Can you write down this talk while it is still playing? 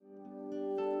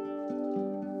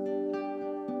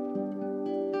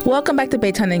Welcome back to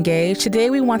Baytown Engage. Today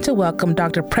we want to welcome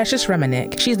Dr. Precious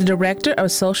Reminick. She's the Director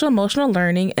of Social Emotional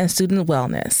Learning and Student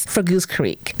Wellness for Goose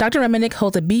Creek. Dr. Reminick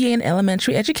holds a BA in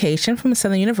Elementary Education from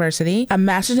Southern University, a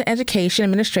Master's in Education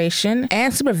Administration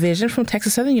and Supervision from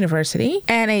Texas Southern University,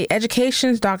 and a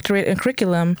Education's Doctorate in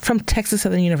Curriculum from Texas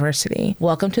Southern University.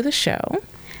 Welcome to the show.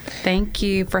 Thank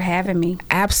you for having me.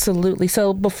 Absolutely.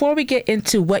 So before we get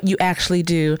into what you actually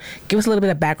do, give us a little bit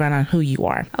of background on who you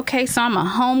are. Okay, so I'm a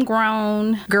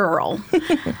homegrown girl.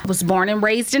 I was born and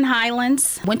raised in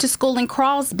Highlands, went to school in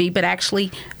Crosby, but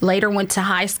actually later went to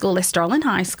high school at Sterling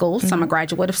High School, so I'm a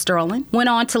graduate of Sterling. Went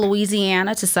on to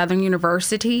Louisiana, to Southern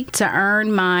University, to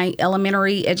earn my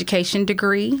elementary education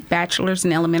degree, bachelor's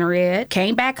in elementary ed.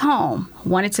 Came back home,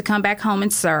 wanted to come back home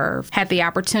and serve. Had the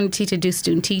opportunity to do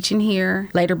student teaching here.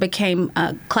 Later became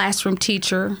a classroom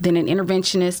teacher, then an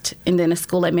interventionist, and then a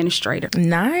school administrator.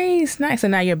 Nice. So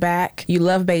now you're back. You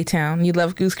love Baytown. You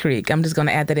love Goose Creek. I'm just going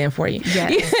to add that in for you.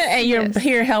 Yes. And you're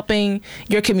here helping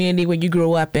your community where you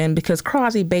grew up in, because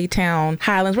Crosby, Baytown,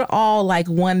 Highlands, we're all like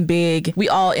one big, we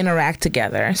all interact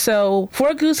together. So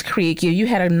for Goose Creek, you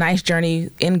had a nice journey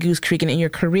in Goose Creek and in your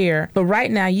career, but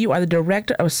right now you are the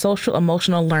Director of Social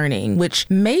Emotional Learning, which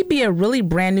may be a really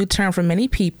brand new term for many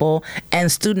people,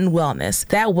 and student wellness.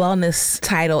 That wellness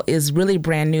title is really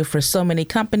brand new for so many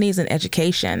companies and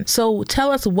education. So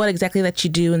tell us what exactly that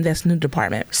you do in this new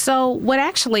department. So what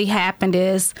actually happened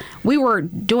is we were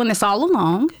doing this all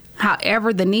along.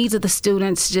 However, the needs of the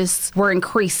students just were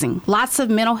increasing. Lots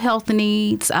of mental health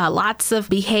needs, lots of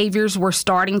behaviors were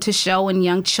starting to show in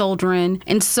young children.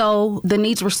 And so the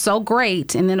needs were so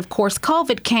great. And then, of course,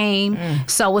 COVID came.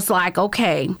 So it's like,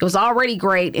 okay, it was already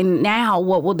great. And now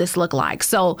what will this look like?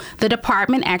 So the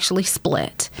department actually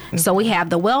split. Okay. So we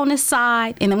have the wellness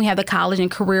side, and then we have the college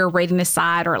and career readiness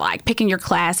side, or like picking your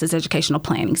classes, educational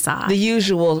planning side. The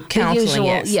usual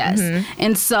counseling, yes. Mm-hmm.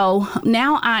 And so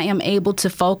now I am able to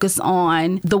focus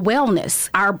on the wellness.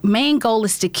 Our main goal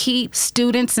is to keep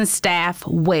students and staff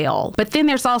well, but then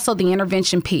there's also the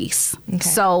intervention piece. Okay.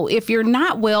 So if you're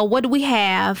not well, what do we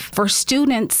have for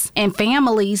students and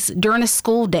families during a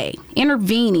school day?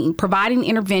 Intervening, providing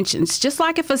interventions. Just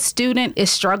like if a student is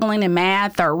struggling in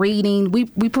math or reading,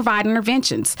 we provide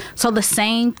interventions. So the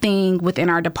same thing within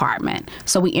our department.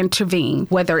 So we intervene,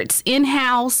 whether it's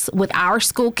in-house with our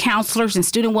school counselors and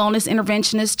student wellness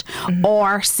interventionists,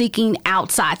 or seeking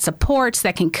outside supports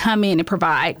that can come in and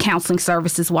provide counseling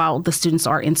services while the students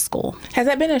are in school. Has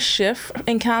that been a shift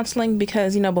in counseling?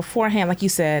 Because, beforehand, like you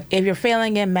said, if you're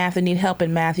failing in math and need help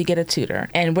in math, you get a tutor.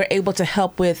 And we're able to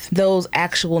help with those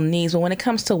actual needs. But when it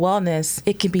comes to wellness,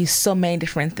 it can be so many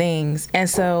different things. And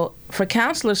so for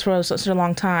counselors for such a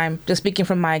long time, just speaking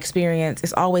from my experience,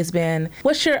 it's always been,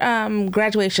 what's your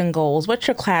graduation goals? What's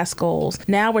your class goals?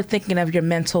 Now we're thinking of your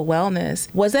mental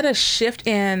wellness. Was that a shift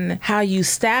in how you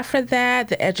staff for that,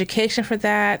 the education for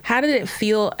that? How did it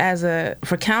feel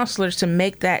for counselors to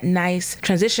make that nice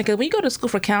transition? Because when you go to school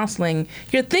for counseling,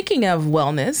 you're thinking of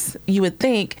wellness, you would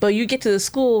think, but you get to the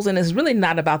schools and it's really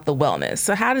not about the wellness.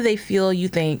 So how do they feel, you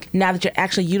think, now that you're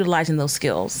actually utilizing those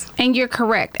skills? And you're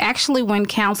correct. Actually, when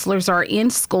counselors are in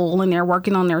school and they're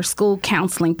working on their school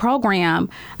counseling program,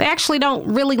 they actually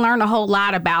don't really learn a whole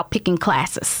lot about picking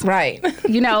classes. Right.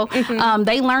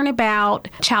 They learn about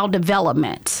child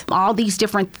development, all these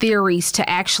different theories to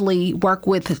actually work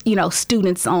with,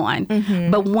 students on.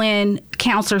 But when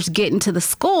counselors get into the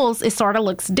schools, it sort of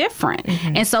looks different.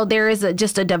 And so there is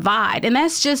just a divide. And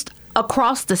that's just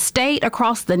across the state,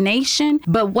 across the nation.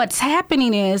 But what's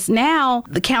happening is now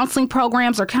the counseling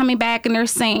programs are coming back and they're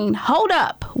saying, hold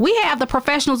up, we have the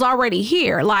professionals already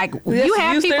here. Like, you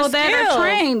have people that are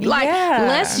trained. Like,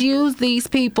 let's use these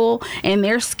people and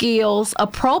their skills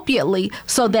appropriately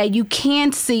so that you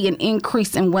can see an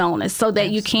increase in wellness, so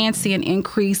that you can see an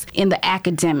increase in the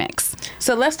academics.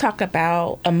 So let's talk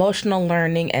about emotional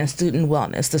learning and student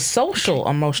wellness, the social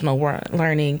emotional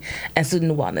learning and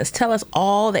student wellness. Tell us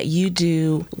all that you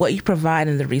do, what you provide,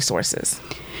 and the resources.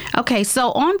 Okay,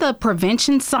 so on the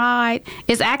prevention side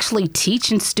is actually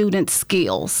teaching students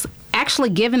skills. Actually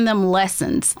giving them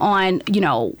lessons on,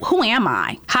 who am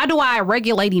I? How do I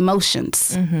regulate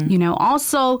emotions?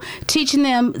 Also teaching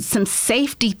them some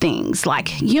safety things like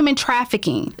human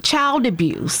trafficking, child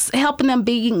abuse, helping them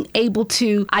being able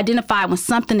to identify when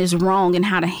something is wrong and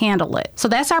how to handle it. So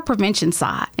that's our prevention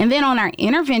side. And then on our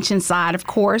intervention side, of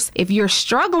course, if you're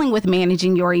struggling with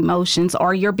managing your emotions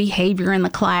or your behavior in the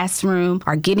classroom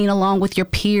or getting along with your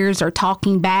peers or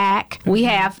talking back, we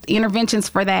have interventions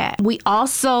for that. We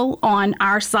also on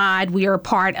our side, we are a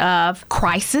part of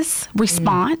crisis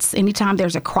response. Anytime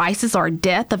there's a crisis or a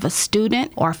death of a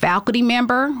student or a faculty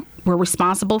member, we're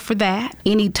responsible for that.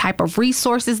 Any type of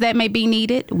resources that may be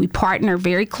needed. We partner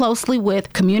very closely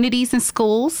with communities and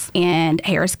schools and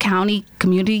Harris County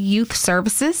Community Youth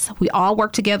Services. We all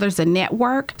work together as a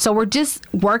network. So we're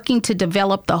just working to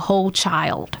develop the whole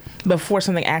child. Before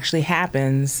something actually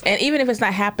happens. And even if it's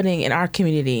not happening in our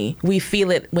community, we feel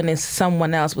it when it's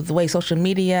someone else. With the way social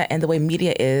media and the way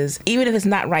media is, even if it's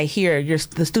not right here,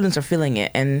 the students are feeling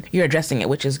it and you're addressing it,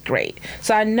 which is great.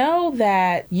 So I know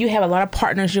that you have a lot of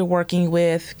partners you're working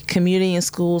with, community and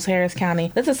schools, Harris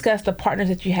County. Let's discuss the partners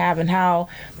that you have and how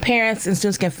parents and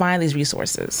students can find these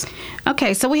resources.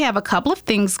 Okay, so we have a couple of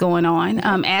things going on.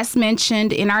 As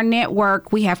mentioned, in our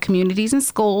network, we have communities and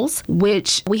schools,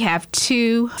 which we have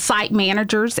 2 site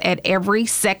managers at every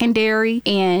secondary,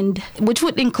 and which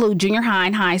would include junior high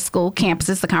and high school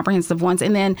campuses, the comprehensive ones.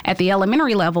 And then at the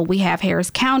elementary level, we have Harris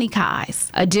County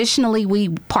KIs. Additionally, we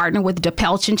partner with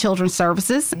DePelchin Children's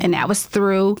Services, and that was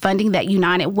through funding that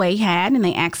United Way had, and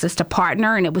they asked us to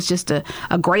partner, and it was just a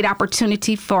great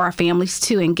opportunity for our families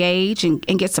to engage and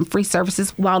get some free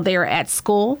services while they're at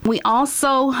school. We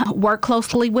also work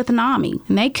closely with NAMI,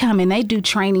 and they come and they do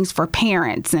trainings for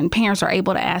parents, and parents are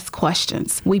able to ask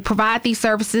questions. We provide these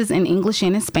services in English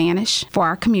and in Spanish for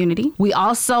our community. We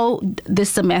also, this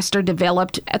semester,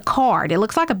 developed a card. It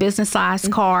looks like a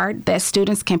business-sized card that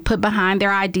students can put behind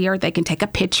their ID, or they can take a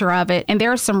picture of it. And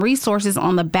there are some resources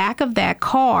on the back of that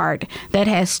card that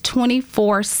has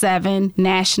 24/7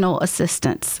 national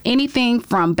assistance. Anything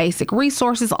from basic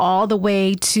resources all the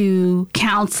way to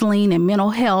counseling and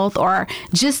mental health, or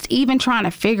just even trying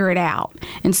to figure it out.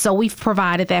 And so we've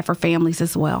provided that for families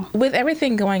as well. With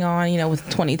everything going on, with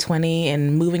 2020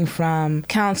 and moving from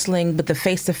counseling with the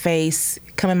face-to-face,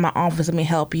 come in my office, let me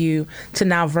help you, to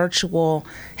now virtual,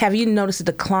 have you noticed a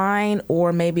decline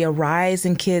or maybe a rise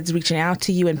in kids reaching out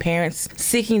to you and parents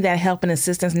seeking that help and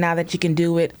assistance now that you can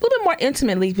do it a little bit more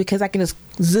intimately because I can just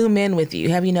Zoom in with you?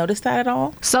 Have you noticed that at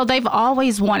all? So they've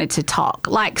always wanted to talk.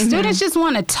 Like, students just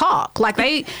want to talk. Like,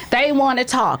 they want to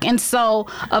talk. And so,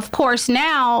 of course,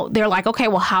 now they're like, okay,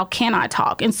 well, how can I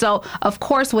talk? And so, of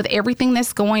course, with everything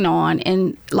that's going on,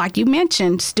 and like you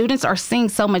mentioned, students are seeing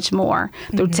so much more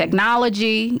through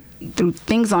technology, through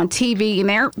things on TV,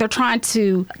 and they're trying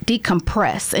to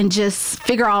decompress and just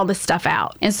figure all this stuff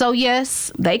out. And so,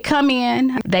 yes, they come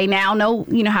in. They now know,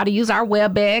 how to use our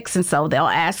WebEx, and so they'll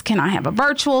ask, can I have a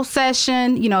virtual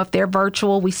session? If they're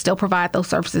virtual, we still provide those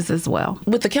services as well.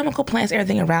 With the chemical plants,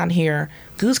 everything around here,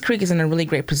 Goose Creek is in a really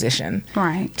great position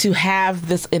to have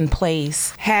this in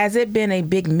place. Has it been a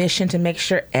big mission to make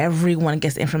sure everyone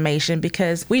gets information?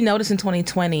 Because we noticed in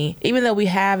 2020, even though we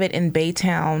have it in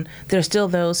Baytown, there's still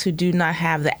those who do not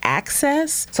have the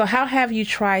access. So how have you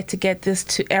tried to get this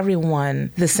to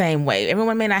everyone the same way?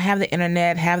 Everyone may not have the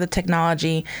internet, have the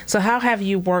technology. So how have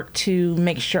you worked to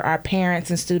make sure our parents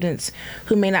and students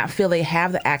who may not feel they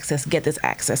have the access get this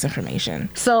access information?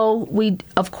 So we,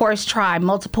 of course, try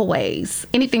multiple ways.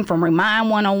 Anything from Remind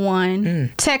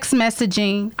 101, text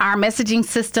messaging, our messaging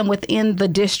system within the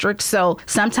district. So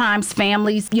sometimes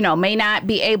families, may not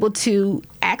be able to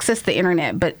access the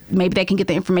internet, but maybe they can get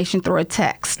the information through a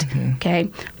text. Okay.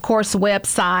 Of course,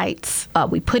 websites.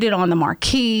 We put it on the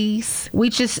marquees. We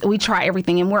try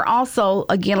everything. And we're also,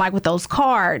 again, like with those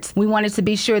cards, we wanted to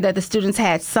be sure that the students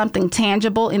had something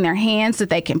tangible in their hands that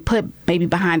they can put maybe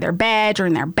behind their badge or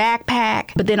in their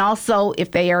backpack. But then also,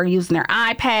 if they are using their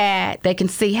iPad, they can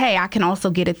see, hey, I can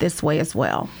also get it this way as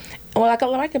well. Well, like I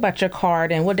like about your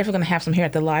card, and we're definitely going to have some here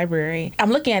at the library. I'm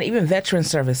looking at even veteran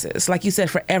services, like you said,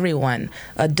 for everyone,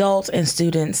 adults and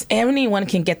students. Anyone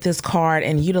can get this card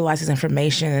and utilize this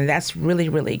information, and that's really,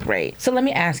 really great. So let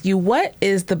me ask you, what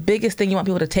is the biggest thing you want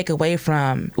people to take away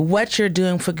from what you're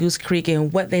doing for Goose Creek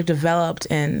and what they've developed,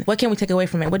 and what can we take away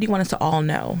from it? What do you want us to all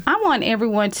know? I want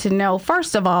everyone to know,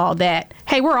 first of all, that,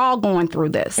 hey, we're all going through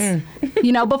this.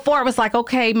 Before it was like,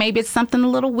 okay, maybe it's something a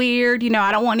little weird.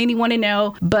 I don't want anyone to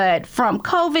know, but from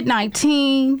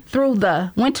COVID-19 through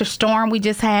the winter storm we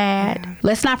just had,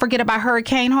 let's not forget about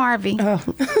Hurricane Harvey,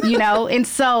 and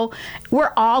so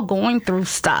we're all going through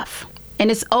stuff. And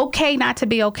it's okay not to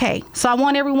be okay. So I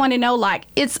want everyone to know,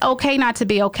 it's okay not to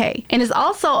be okay. And it's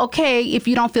also okay if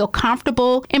you don't feel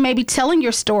comfortable in maybe telling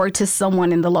your story to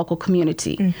someone in the local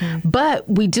community. But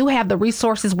we do have the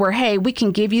resources where, hey, we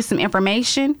can give you some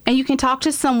information and you can talk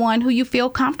to someone who you feel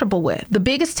comfortable with. The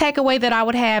biggest takeaway that I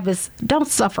would have is don't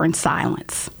suffer in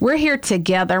silence. We're here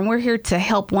together and we're here to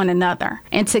help one another.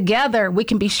 And together we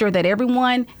can be sure that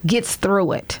everyone gets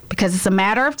through it, because it's a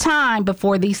matter of time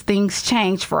before these things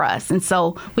change for us. And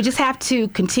so we just have to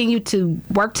continue to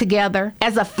work together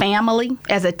as a family,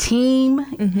 as a team,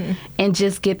 and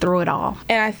just get through it all.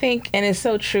 And I think, and it's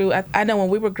so true, I know when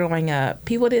we were growing up,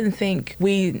 people didn't think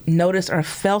we noticed or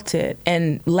felt it.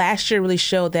 And last year really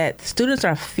showed that students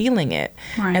are feeling it,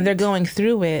 and they're going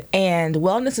through it. And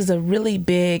wellness is a really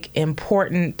big,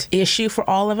 important issue for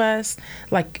all of us.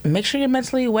 Like, make sure you're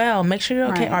mentally well. Make sure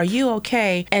you're okay. Are you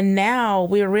okay? And now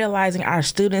we're realizing our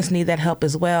students need that help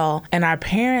as well. And our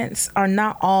parents are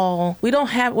not all, we're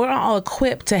not all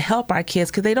equipped to help our kids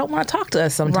because they don't want to talk to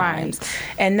us sometimes.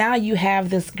 And now you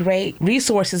have this great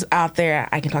resources out there.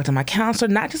 I can talk to my counselor,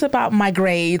 not just about my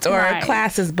grades or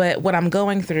classes, but what I'm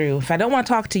going through. If I don't want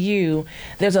to talk to you,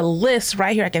 there's a list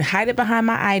right here. I can hide it behind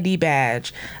my ID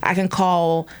badge. I can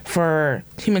call for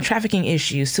human trafficking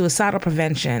issues, suicidal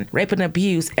prevention, rape and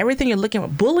abuse, everything you're looking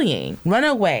at, bullying,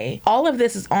 runaway. All of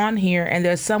this is on here, and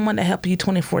there's someone to help you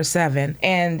 24/7.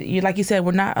 And you, like you said,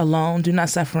 we're not alone. Do not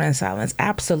suffer in silence.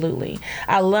 Absolutely.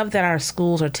 I love that our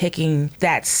schools are taking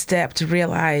that step to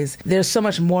realize there's so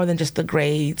much more than just the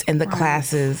grades and the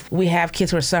classes. We have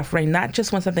kids who are suffering not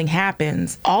just when something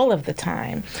happens, all of the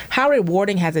time. How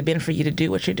rewarding has it been for you to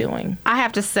do what you're doing? I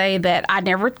have to say that I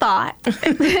never thought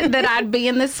that I'd be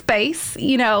in this space.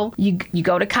 You know, you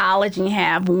go to college and you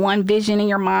have one vision in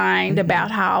your mind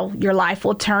about how your life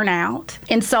will turn out.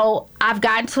 And so I've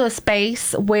gotten to a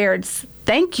space where it's,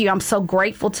 thank you. I'm so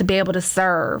grateful to be able to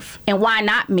serve. And why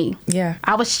not me? Yeah.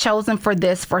 I was chosen for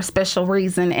this for a special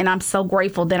reason, and I'm so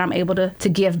grateful that I'm able to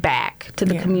give back to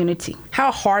the community.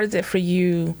 How hard is it for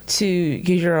you to,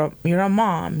 you're a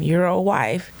mom, you're a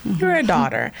wife, you're a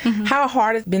daughter. How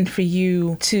hard has it been for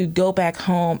you to go back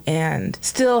home and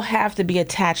still have to be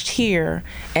attached here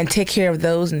and take care of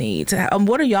those needs?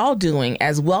 What are y'all doing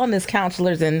as wellness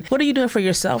counselors, and what are you doing for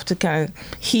yourself to kind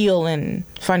of heal and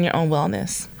find your own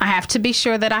wellness? I have to be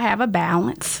sure that I have a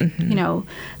balance. You know,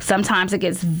 sometimes it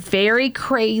gets very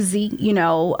crazy, you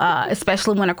know,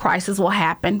 especially when a crisis will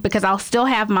happen, because I'll still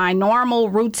have my normal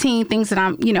routine things that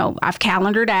I've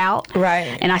calendared out.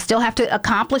 Right. And I still have to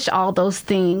accomplish all those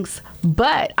things,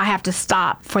 but I have to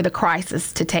stop for the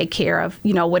crisis to take care of,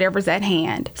 you know, whatever's at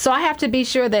hand. So I have to be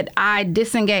sure that I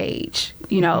disengage.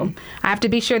 You know, I have to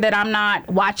be sure that I'm not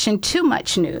watching too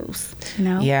much news, you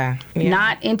know,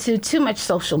 not into too much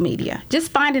social media,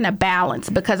 just finding a balance,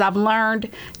 because I've learned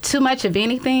too much of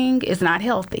anything is not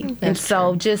healthy. And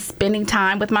so just spending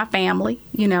time with my family,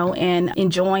 you know, and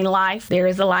enjoying life. There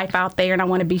is a life out there, and I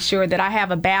want to be sure that I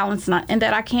have a balance and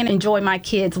that I can enjoy my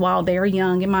kids while they're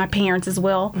young, and my parents as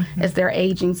well as they're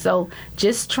aging. So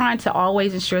just trying to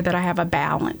always ensure that I have a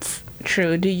balance.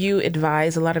 True. Do you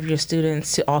advise a lot of your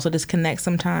students to also disconnect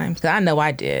sometimes? 'Cause I know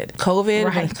I did.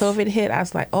 When COVID hit, I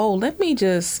was like, oh, let me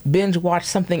just binge watch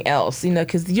something else, you know,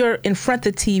 because you're in front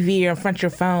of the TV or in front of your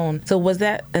phone. So was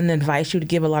that an advice you would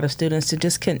give a lot of students to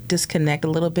just disconnect a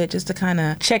little bit, just to kind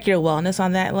of check your wellness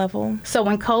on that level? So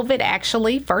when COVID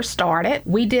actually first started,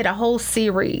 we did a whole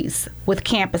series with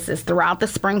campuses throughout the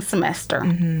spring semester.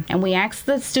 And we asked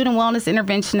the student wellness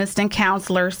interventionists and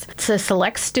counselors to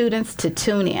select students to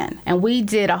tune in. And we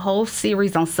did a whole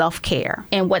series on self-care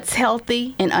and what's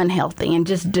healthy and unhealthy, and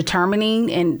just determining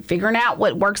and figuring out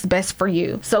what works best for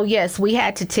you. So yes, we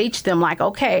had to teach them, like,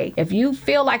 okay, if you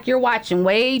feel like you're watching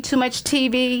way too much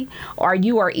TV or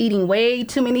you are eating way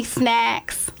too many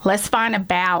snacks, let's find a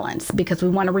balance, because we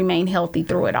want to remain healthy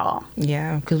through it all.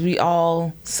 Yeah, because we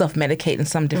all self-medicate in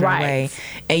some different way.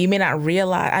 And you may not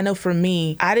realize, I know for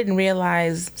me, I didn't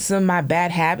realize some of my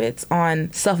bad habits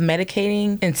on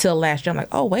self-medicating until last year. I'm like,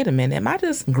 oh, wait a minute. Am I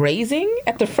just grazing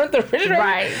at the front of the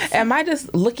refrigerator? Am I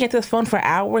just looking at this phone for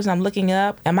hours? I'm looking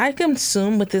up. Am I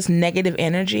consumed with this negative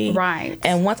energy?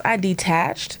 And once I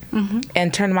detached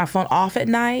and turned my phone off at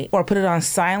night or put it on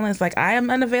silence, like, I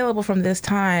am unavailable from this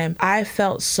time, I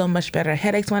felt so much better.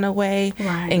 Headaches went away.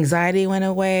 Anxiety went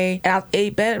away. And I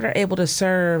was better able to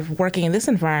serve working in this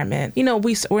environment. You know,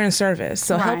 we're in service.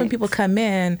 So helping people come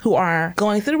in who are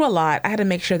going through a lot, I had to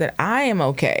make sure that I am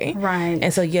okay.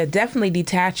 And so, yeah, definitely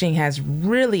detaching has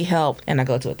really helped, and I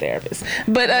go to a therapist,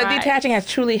 but detaching has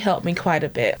truly helped me quite a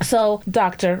bit. So,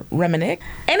 Dr. Reminick,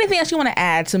 anything else you want to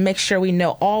add to make sure we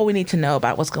know all we need to know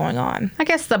about what's going on? I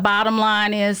guess the bottom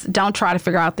line is, don't try to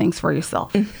figure out things for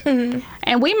yourself.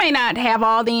 And we may not have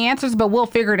all the answers, but we'll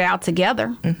figure it out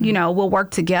together. You know, we'll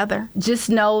work together. Just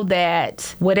know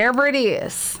that whatever it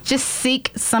is, just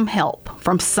seek some help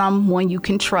from someone you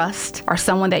can trust or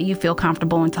someone that you feel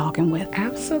comfortable in talking with.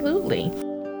 Absolutely.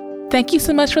 Thank you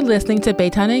so much for listening to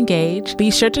Baytown Engage.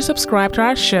 Be sure to subscribe to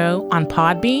our show on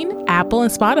Podbean, Apple, and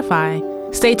Spotify.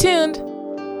 Stay tuned.